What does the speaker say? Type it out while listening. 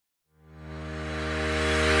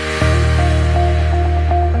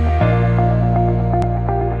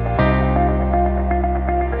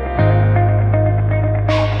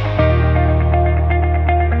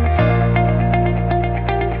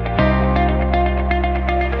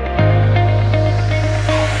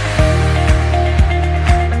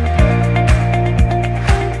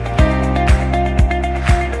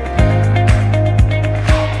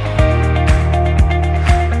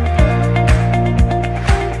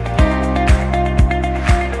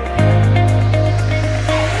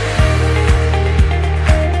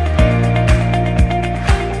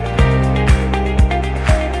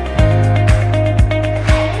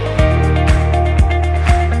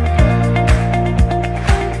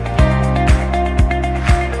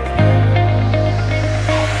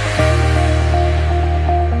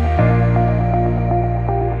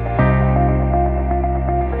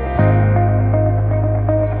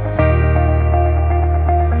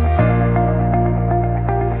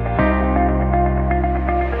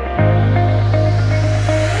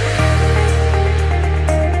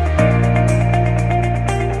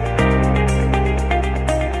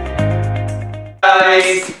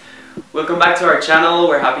Welcome back to our channel.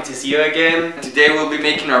 We're happy to see you again. Today we'll be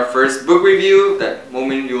making our first book review. That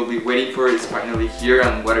moment you'll be waiting for is finally here,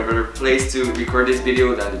 and what better place to record this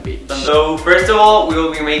video than the beach. So first of all, we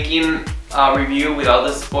will be making a review without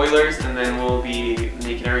the spoilers, and then we'll be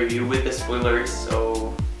making a review with the spoilers.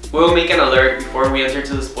 So we'll make an alert before we enter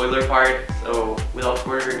to the spoiler part. So without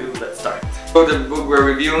further ado, let's start. So the book we're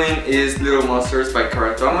reviewing is Little Monsters by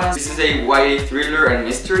Kara Thomas. This is a YA thriller and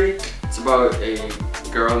mystery. It's about a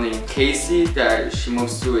girl named Casey that she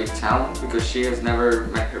moves to a town because she has never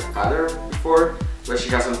met her father before, but she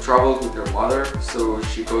has some troubles with her mother, so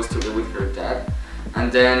she goes to live with her dad.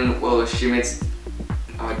 And then, well, she meets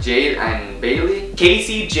Jade and Bailey.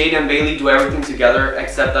 Casey, Jade, and Bailey do everything together,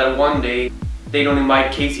 except that one day they don't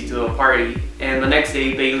invite Casey to the party, and the next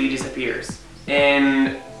day Bailey disappears.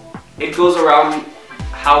 And it goes around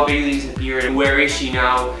how Bailey disappeared and where is she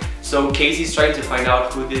now. So Casey's trying to find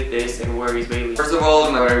out who did this and where is Bailey. First of all,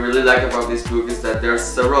 what I really like about this book is that there are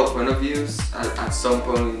several point of views. At some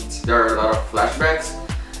point there are a lot of flashbacks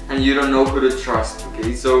and you don't know who to trust,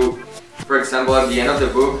 okay? So, for example, at the end of the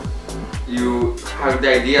book, you have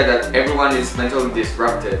the idea that everyone is mentally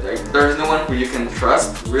disrupted, right? There's no one who you can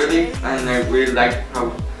trust, really, and I really like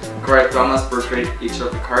how Kara Thomas portrayed each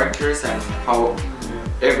of the characters and how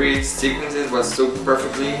every sequence was so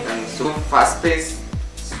perfectly and so fast-paced.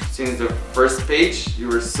 Since the first page, you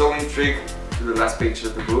were so intrigued to the last page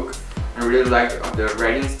of the book. I really liked the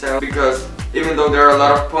writing style because even though there are a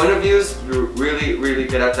lot of point of views, you really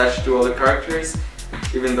get attached to all the characters,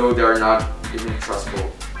 even though they are not even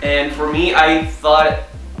trustful. And for me, I thought,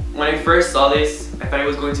 when I first saw this, I thought it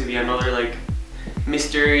was going to be another like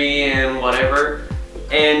mystery and whatever.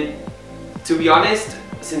 And to be honest,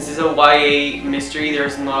 since it's a YA mystery,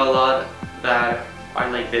 there's not a lot that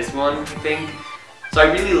are like this one, I think. So I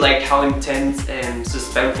really liked how intense and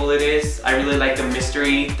suspenseful it is. I really liked the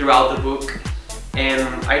mystery throughout the book, and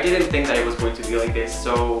I didn't think that it was going to be like this,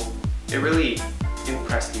 so it really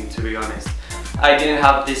impressed me, to be honest. I didn't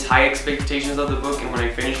have this high expectations of the book, and when I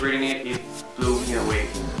finished reading it, it blew me away.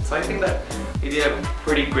 So I think that it did a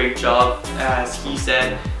pretty great job. As he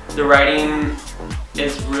said, the writing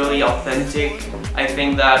is really authentic. I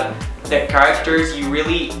think that the characters,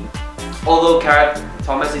 although Kara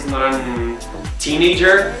Thomas is not a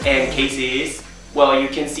teenager and Casey is, well, you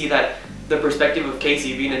can see that the perspective of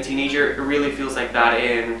Casey being a teenager, it really feels like that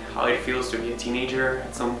and how it feels to be a teenager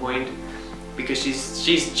at some point, because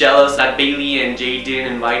she's jealous that Bailey and Jade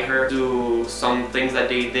didn't invite her to some things that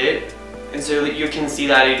they did, and so you can see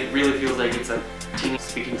that it really feels like it's a teenager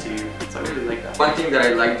speaking to you. So I really like that. One thing that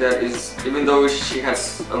I like that is, even though she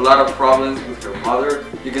has a lot of problems with her mother,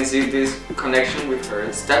 you can see this connection with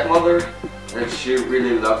her stepmother, that she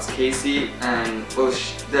really loves Casey, and well,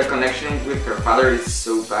 the connection with her father is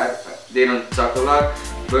so bad. They don't talk a lot,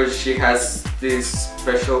 but she has this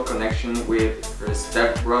special connection with her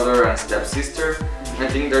stepbrother and stepsister. I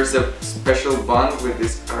think there's a special bond with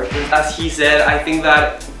this character. As he said, I think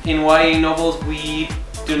that in YA novels we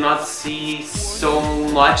do not see so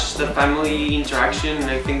much the family interaction,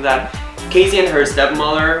 and I think that Casey and her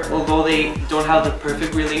stepmother, although they don't have the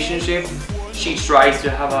perfect relationship, she tries to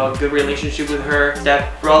have a good relationship with her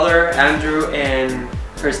stepbrother Andrew and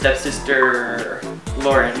her stepsister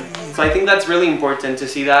Lauren. So I think that's really important to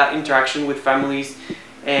see that interaction with families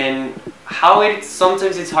and how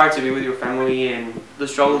sometimes it's hard to be with your family and the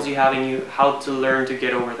struggles you have and how to learn to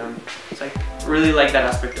get over them. So I really like that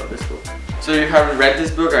aspect of this book. So if you haven't read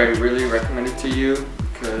this book, I really recommend it to you,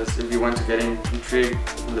 because if you want to get intrigued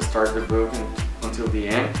from the start of the book until the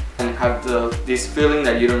end and have this feeling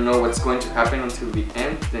that you don't know what's going to happen until the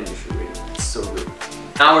end, then you should read it. It's so good.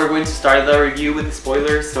 Now we're going to start the review with the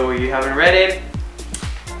spoilers, so if you haven't read it,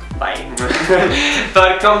 bye.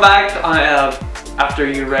 But come back after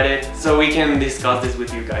you read it so we can discuss this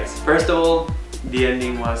with you guys. First of all, the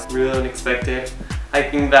ending was really unexpected. I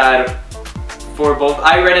think that for both,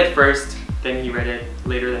 I read it first, then he read it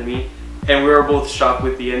later than me, and we were both shocked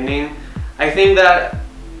with the ending. I think that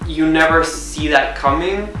you never see that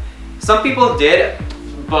coming. Some people did,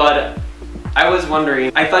 but I was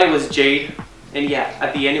wondering. I thought it was Jade, and yeah,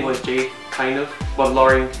 at the end it was Jade, kind of, but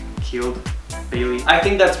Lauren killed Bailey. I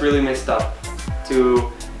think that's really messed up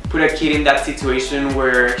to put a kid in that situation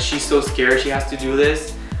where she's so scared she has to do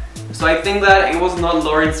this. So I think that it was not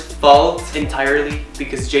Lauren's fault entirely,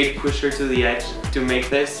 because Jade pushed her to the edge to make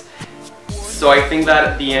this. So I think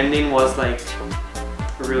that the ending was like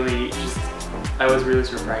really just, I was really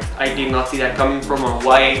surprised. I did not see that coming from a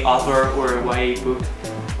YA author or a YA book.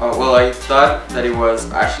 Well, I thought that it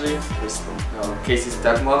was Ashley, Casey's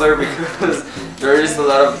stepmother, because there is a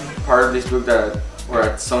lot of part of this book that where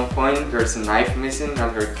at some point there's a knife missing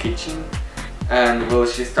at her kitchen, and well,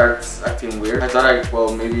 she starts acting weird. I thought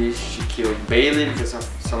well, maybe she killed Bailey because of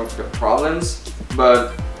some of the problems,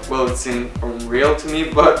 but well, it seemed unreal to me.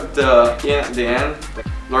 But at the end,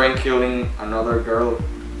 Lauren killing another girl,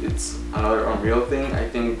 it's another unreal thing. I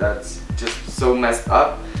think that's just so messed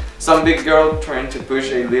up. Some big girl trying to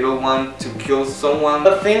push a little one to kill someone.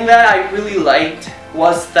 The thing that I really liked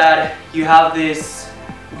was that you have this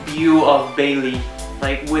view of Bailey,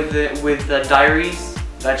 like with the diaries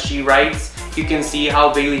that she writes. You can see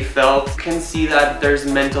how Bailey felt. You can see that there's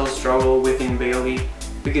mental struggle within Bailey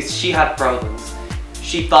because she had problems.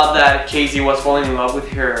 She thought that Casey was falling in love with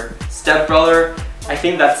her stepbrother. I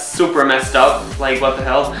think that's super messed up, like what the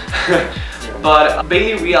hell. But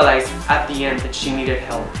Bailey realized at the end that she needed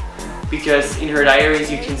help because in her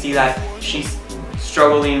diaries you can see that she's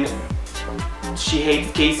struggling. She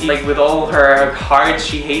hates Casey, like with all her heart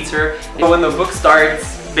she hates her. But when the book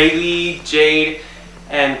starts, Bailey, Jade,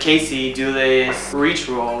 and Casey do this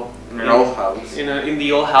ritual in an old house. In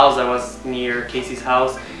the old house that was near Casey's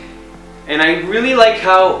house. And I really like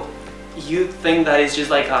how you think that it's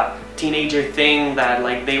just like a teenager thing, that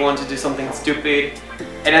like they want to do something stupid.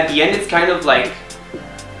 And at the end it's kind of like,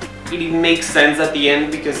 it makes sense at the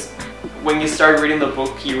end, because when you start reading the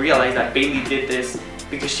book you realize that Bailey did this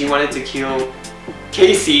because she wanted to kill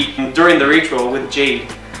Casey during the ritual with Jade.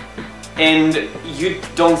 And you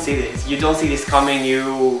don't see this. You don't see this coming.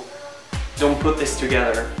 You don't put this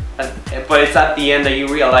together. But it's at the end that you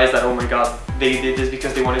realize that, oh my god, they did this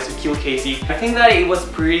because they wanted to kill Casey. I think that it was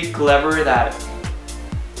pretty clever that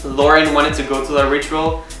Lauren wanted to go to the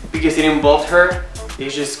ritual because it involved her. It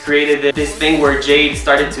just created this thing where Jade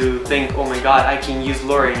started to think, oh my god, I can use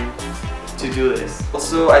Lauren to do this.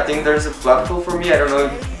 Also, I think there's a plot hole for me. I don't know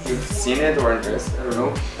if you've seen it or Andres, I don't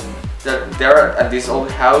know. That they're at this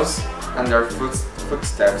old house and there are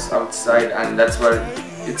footsteps outside, and that's what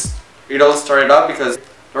it all started up because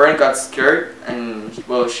Lauren got scared and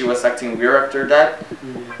well, she was acting weird after that.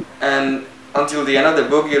 And until the end of the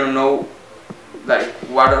book you don't know like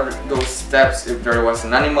what are those steps, if there was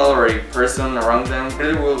an animal or a person around them. I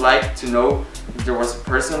really would like to know if there was a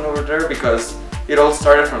person over there, because it all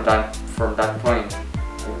started from that point.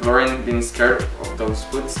 Like Lauren being scared of those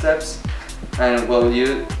footsteps, and well,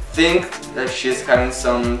 you think that she's having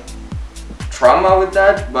some trauma with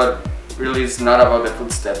that, but really it's not about the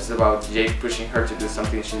footsteps, it's about Jade pushing her to do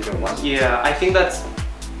something she didn't want. Yeah, I think that's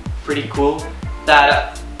pretty cool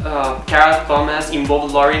that Kara Thomas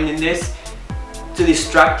involved Lauren in this to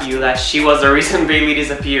distract you that she was the reason Bailey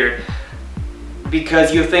disappeared.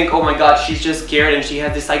 Because you think, oh my god, she's just scared and she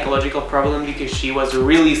had this psychological problem because she was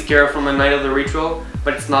really scared from the night of the ritual,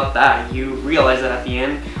 but it's not that. You realize that at the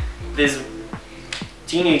end, this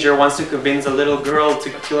teenager wants to convince a little girl to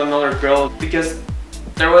kill another girl because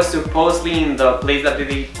there was supposedly in the place that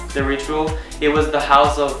did the ritual, it was the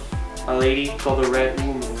house of a lady called the Red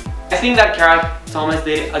Woman. I think that Kara Thomas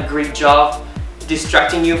did a great job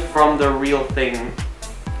distracting you from the real thing.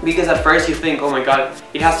 Because at first you think, oh my god,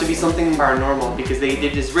 it has to be something paranormal because they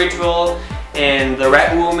did this ritual and the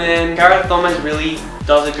Red Woman. Kara Thomas really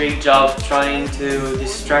does a great job trying to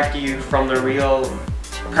distract you from the real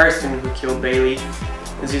person who killed Bailey.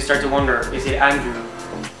 And so you start to wonder, is it Andrew?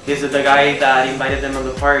 Is it the guy that invited them to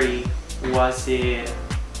the party? Was it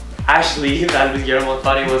Ashley that Guillermo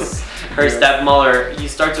thought it was her stepmother? You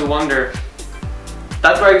start to wonder.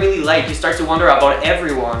 That's what I really like. You start to wonder about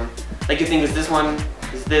everyone. Like you think, is this one,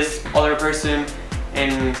 is this other person?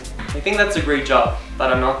 And I think that's a great job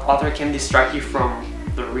that an author can distract you from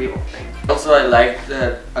the real thing. Also, I like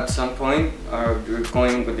that at some point you're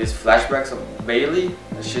going with these flashbacks of Bailey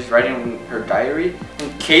that she's writing in her diary.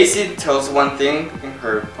 And Casey tells one thing in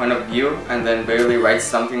her point of view, and then Bailey writes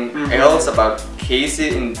something else about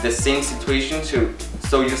Casey in the same situation too.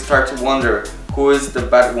 So you start to wonder, who is the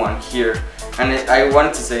bad one here? And I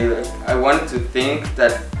wanted to say, like, I wanted to think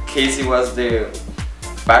that Casey was the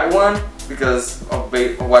bad one because of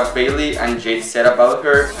what Bailey and Jade said about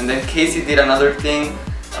her. And then Casey did another thing.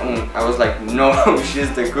 I was like, no,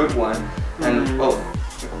 she's the good one. And well,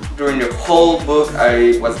 during the whole book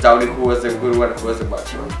I was doubting who was the good one, who was the bad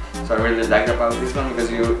one. So I really liked about this one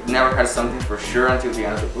because you never had something for sure until the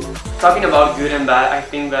end of the book. Talking about good and bad, I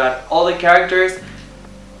think that all the characters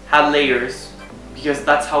had layers because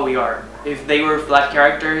that's how we are. If they were flat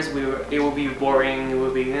characters, it would be boring, it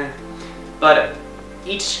would be But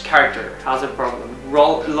each character has a problem.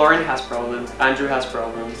 Lauren has problems, Andrew has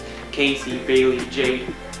problems, Casey, Bailey,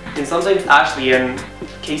 Jade, and sometimes Ashley and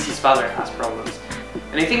Casey's father has problems.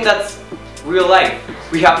 And I think that's real life.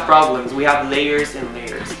 We have problems, we have layers and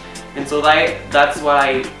layers. And so that's what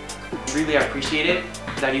I really appreciated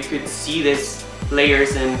that you could see these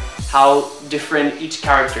layers and how different each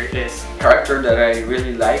character is. Character that I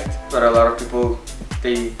really liked, but a lot of people,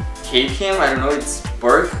 they hate him. I don't know, it's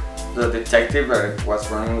Burke, the detective that was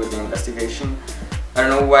running with the investigation. I don't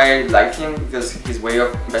know why I liked him, because his way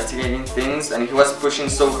of investigating things, and he was pushing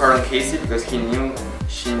so hard on Casey because he knew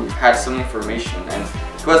she had some information, and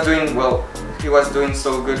he was doing well. He was doing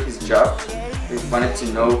so good his job. They wanted to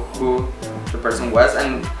know who the person was,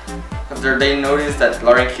 and after they noticed that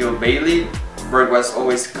Lauren killed Bailey, Burke was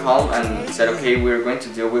always calm and said, okay, we're going to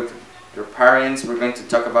deal with your parents, we're going to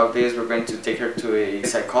talk about this, we're going to take her to a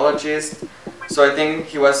psychologist. So I think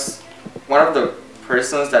he was one of the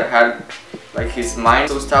persons that had like his mind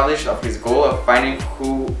so established of his goal of finding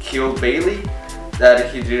who killed Bailey,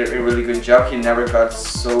 that he did a really good job. He never got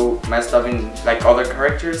so messed up in like other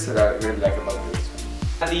characters that I really like about this.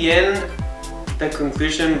 At the end, the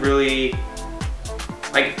conclusion really,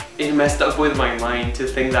 like, it messed up with my mind to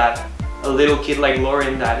think that a little kid like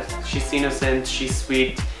Lauren, that she's innocent, she's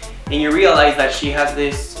sweet, and you realize that she has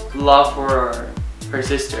this love for her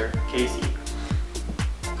sister, Casey.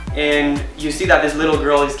 And you see that this little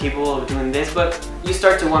girl is capable of doing this, but you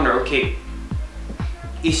start to wonder, okay,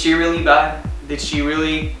 is she really bad? Did she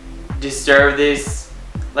really deserve this?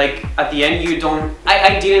 Like, at the end, you don't...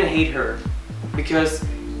 I didn't hate her because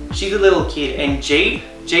she's a little kid, and Jade,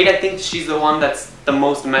 I think she's the one that's the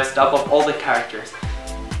most messed up of all the characters,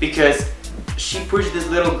 because she pushed this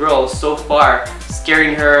little girl so far,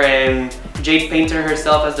 scaring her, and Jade painted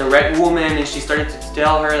herself as the Red Woman, and she started to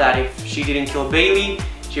tell her that if she didn't kill Bailey,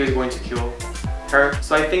 she was going to kill her.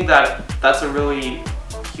 So I think that that's a really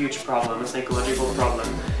huge problem, a psychological problem.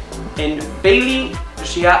 And Bailey,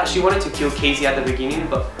 she wanted to kill Casey at the beginning,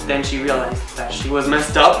 but then she realized that she was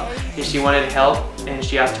messed up and she wanted help, and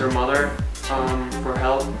she asked her mother for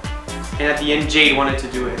help. And at the end, Jade wanted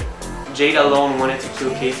to do it. Jade alone wanted to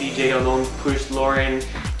kill Casey. Jade alone pushed Lauren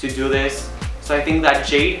to do this. So I think that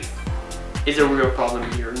Jade is a real problem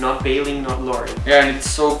here, not Bailey, not Lauren. Yeah, and it's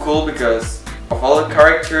so cool because of all the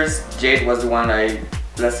characters, Jade was the one I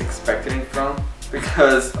less expected it from,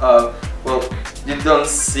 because well, you don't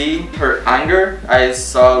see her anger. I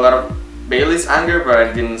saw a lot of Bailey's anger, but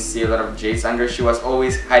I didn't see a lot of Jade's anger. She was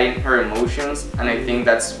always hiding her emotions, and I think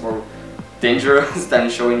that's more dangerous than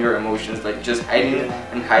showing your emotions, like just hiding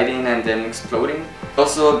and hiding and then exploding.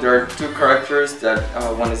 Also, there are two characters that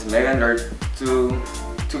one is Megan. There are two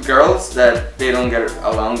girls that they don't get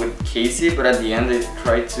along with Casey, but at the end they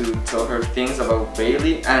try to tell her things about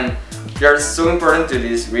Bailey, and they are so important to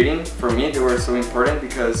this reading. For me, they were so important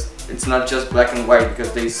because it's not just black and white,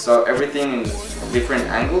 because they saw everything in a different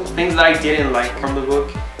angle. Things that I didn't like from the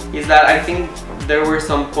book is that I think there were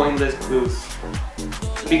some pointless clues.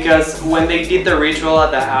 Because when they did the ritual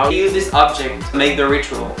at the house, they used this object to make the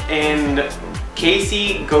ritual. And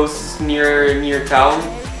Casey goes near town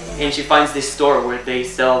and she finds this store where they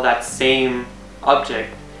sell that same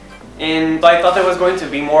object. And I thought there was going to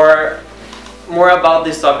be more about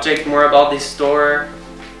this object, more about this store,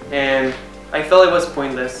 and I felt it was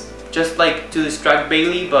pointless. Just like to distract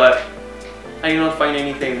Bailey, but I did not find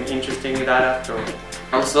anything interesting in that after all.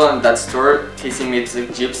 Also, in that store, Casey meets a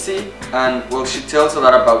gypsy, and well, she tells a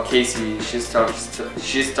lot about Casey. She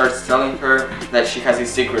starts telling her that she has a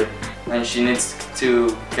secret, and she needs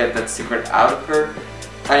to get that secret out of her.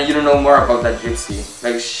 And you don't know more about that gypsy.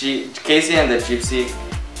 Like Casey and the gypsy,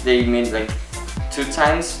 they meet like 2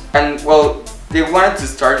 times, and well, they wanted to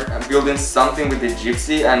start building something with the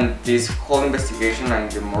gypsy and this whole investigation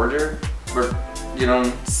and the murder, but you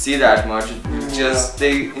don't see that much. Just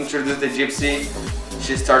they introduce the gypsy.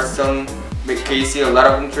 She starts telling Casey a lot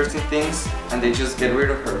of interesting things, and they just get rid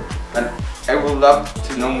of her. And I would love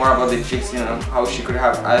to know more about the gypsy and how she could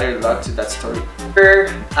have added a lot to that story. Another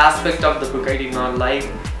aspect of the book I did not like,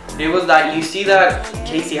 it was that you see that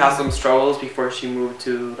Casey has some struggles before she moved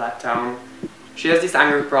to that town. She has these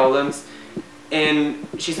anger problems, and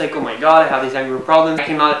she's like, oh my god, I have these anger problems. I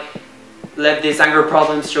cannot let these anger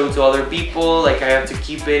problems show to other people, like I have to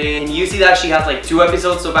keep it in. And you see that she has like 2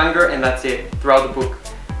 episodes of anger, and that's it throughout the book.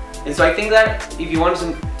 And so I think that if you want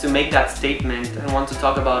to make that statement and want to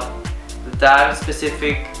talk about that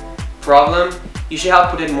specific problem, you should have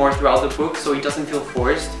put it more throughout the book so it doesn't feel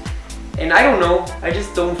forced. And I don't know, I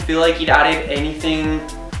just don't feel like it added anything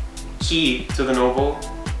key to the novel.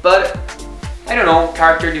 But I don't know,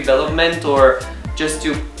 character development or just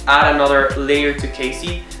to add another layer to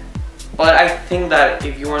Casey. But I think that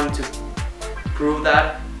if you want to prove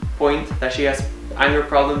that point, that she has anger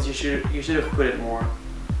problems, you should have put it more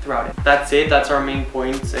throughout it. That's it, that's our main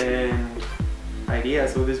points and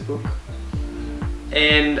ideas of this book.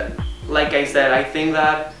 And like I said, I think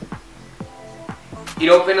that it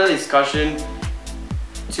opened a discussion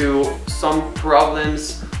to some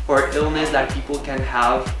problems or illness that people can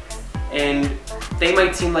have, and they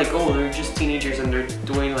might seem like, oh, they're just teenagers and they're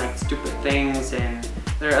doing like stupid things and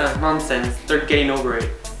they're nonsense, they're getting over it.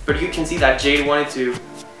 But you can see that Jade wanted to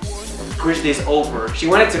push this over. She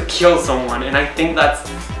wanted to kill someone, and I think that's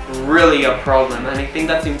really a problem, and I think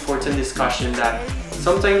that's an important discussion that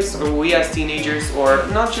sometimes we as teenagers, or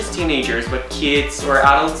not just teenagers, but kids or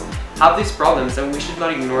adults, have these problems and we should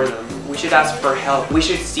not ignore them. We should ask for help. We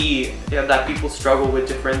should see that people struggle with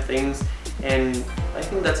different things, and I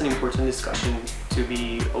think that's an important discussion to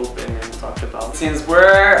be open and talked about. Since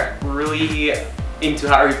we're really into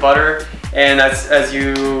Harry Potter, and as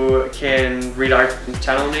you can read our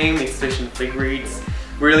channel name, it's Fish and Flick Reads,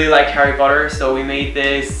 we really like Harry Potter, so we made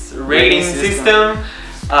this rating system.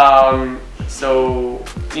 So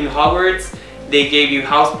in Hogwarts, they gave you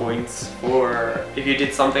house points for if you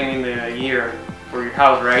did something in the year for your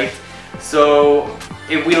house, right? So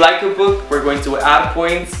if we like a book, we're going to add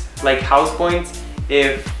points, like house points.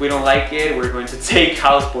 If we don't like it, we're going to take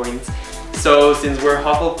house points. So since we're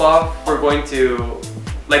Hufflepuff, we're going to,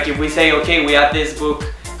 like if we say, okay, we add this book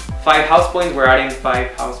 5 house points, we're adding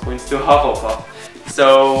 5 house points to Hufflepuff.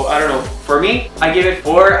 So I don't know, for me, I give it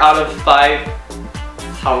 4 out of 5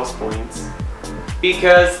 house points.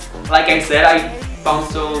 Because, like I said, I found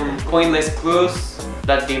some pointless clues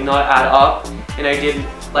that did not add up, and I didn't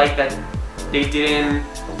like that they didn't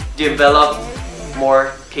develop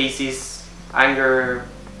more Casey's anger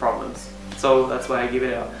problems. So that's why I give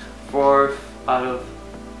it a 4 out of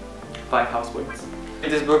 5 house points.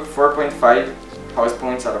 In this book, 4.5 house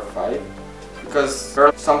points out of 5, because there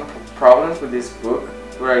are some problems with this book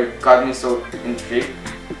where it got me so intrigued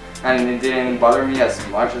and it didn't bother me as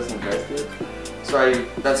much as the rest did. So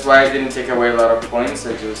that's why I didn't take away a lot of points.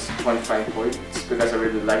 I just 0.5 points because I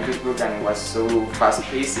really liked this book and it was so fast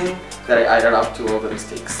pacing that I added up to all the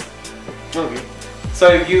mistakes. Okay. So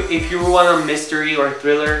if you want a mystery or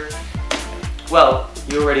thriller, well,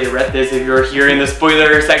 you already read this if you're here in the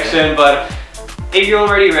spoiler section, but if you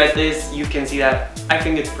already read this, you can see that I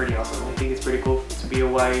think it's pretty awesome. I think it's pretty cool to be a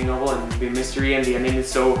YA novel and be a mystery, and the ending is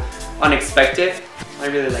so unexpected. I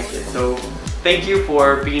really liked it. So thank you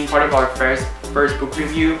for being part of our first book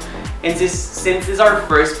review. And since this is our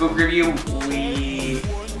first book review, we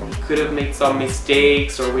could have made some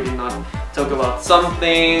mistakes, or we did not talk about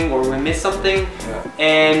something, or we missed something. Yeah.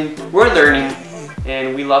 And we're learning,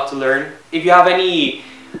 and we love to learn. If you have any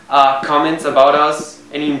comments about us,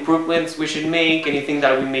 any improvements we should make, anything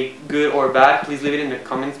that we make good or bad, please leave it in the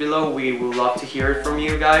comments below. We would love to hear it from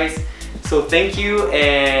you guys. So thank you,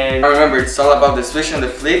 and remember, it's all about the Swish and the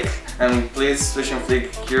Flick, and please Swish and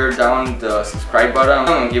Flick here down the subscribe button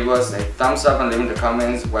and give us a thumbs up and leave in the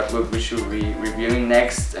comments what book we should be reviewing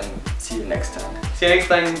next, and see you next time. See you next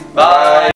time. Bye.